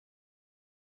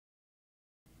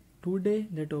Today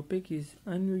the topic is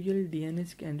unusual DNA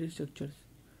secondary structures.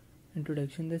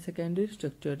 Introduction. The secondary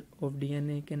structure of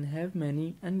DNA can have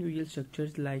many unusual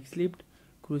structures like slipped,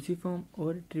 cruciform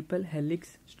or triple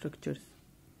helix structures.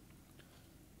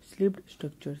 Slipped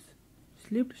structures.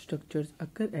 Slipped structures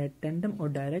occur at tandem or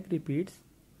direct repeats.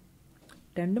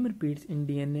 Tandem repeats in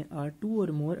DNA are two or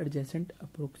more adjacent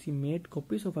approximate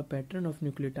copies of a pattern of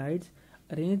nucleotides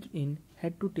arranged in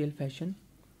head-to-tail fashion.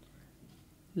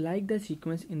 Like the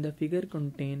sequence in the figure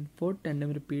contain 4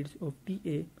 tandem repeats of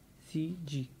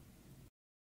TACG.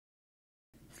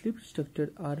 Slipped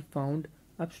structures are found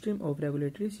upstream of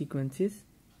regulatory sequences.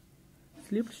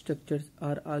 Slipped structures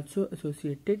are also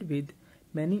associated with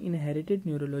many inherited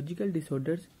neurological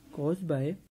disorders caused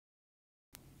by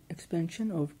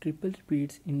expansion of triple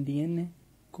repeats in DNA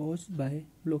caused by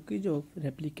blockage of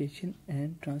replication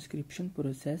and transcription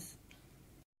process.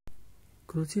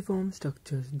 Cruciform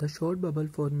structures. The short bubble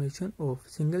formation of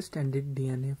single-stranded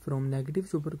DNA from negative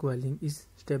supercoiling is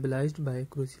stabilized by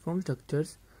cruciform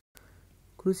structures.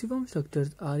 Cruciform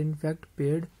structures are in fact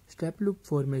paired step loop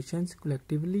formations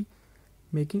collectively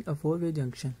making a four-way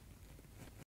junction.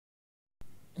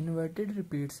 Inverted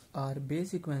repeats are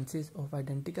base sequences of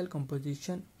identical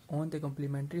composition on the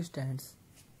complementary strands.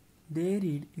 They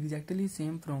read exactly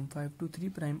same from 5 to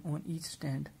 3' on each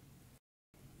strand.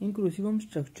 In cruciform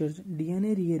structures,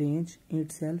 DNA rearranges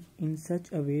itself in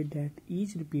such a way that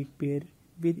each repeat pair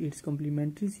with its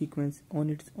complementary sequence on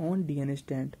its own DNA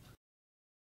strand.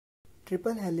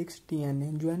 Triple helix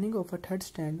DNA joining of a third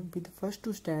strand with the first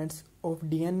two strands of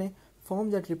DNA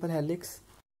forms a triple helix.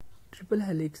 Triple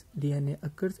helix DNA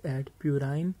occurs at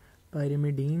purine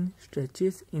pyrimidine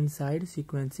stretches inside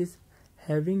sequences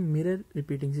having mirror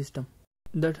repeating system.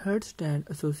 The third strand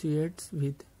associates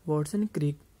with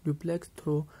Watson-Crick duplex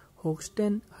through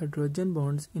Hoxton hydrogen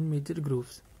bonds in major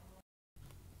grooves.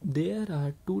 There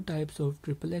are two types of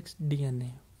triple X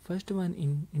DNA. First one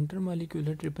in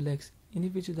intermolecular triple X, in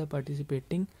which the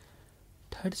participating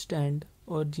third strand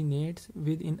originates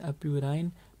within a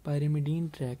purine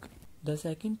pyrimidine track. The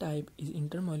second type is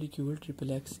intermolecular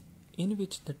triple X, in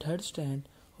which the third strand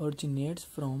originates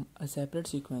from a separate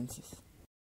sequences.